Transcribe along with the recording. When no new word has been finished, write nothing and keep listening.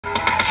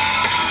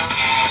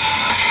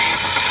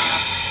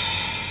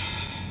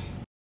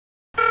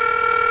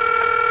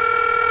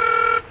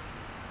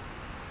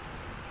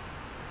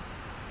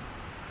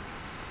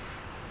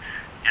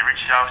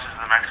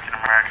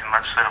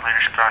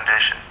Leadership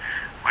Foundation.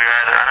 We are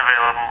either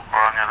unavailable or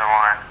on the other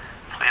line.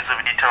 Please leave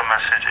a detailed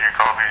message and your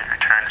call will be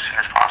returned as soon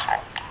as possible.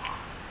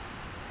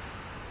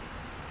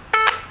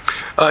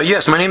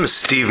 Yes, my name is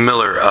Steve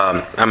Miller.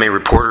 I'm a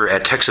reporter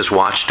at Texas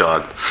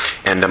Watchdog,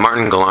 and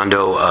Martin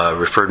Galando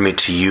referred me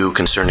to you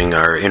concerning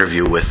our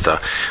interview with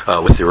the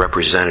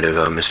representative,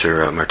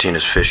 Mr.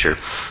 Martinez Fischer,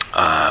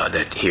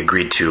 that he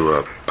agreed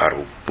to about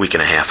a week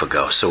and a half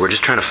ago. So we're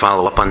just trying to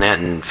follow up on that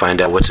and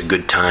find out what's a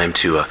good time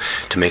to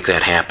make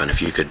that happen.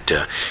 If you could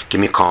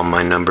give me a call,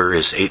 my number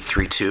is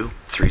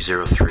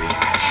 832-303-9420, and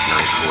I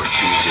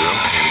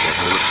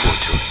look forward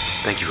to it.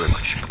 Thank you very much.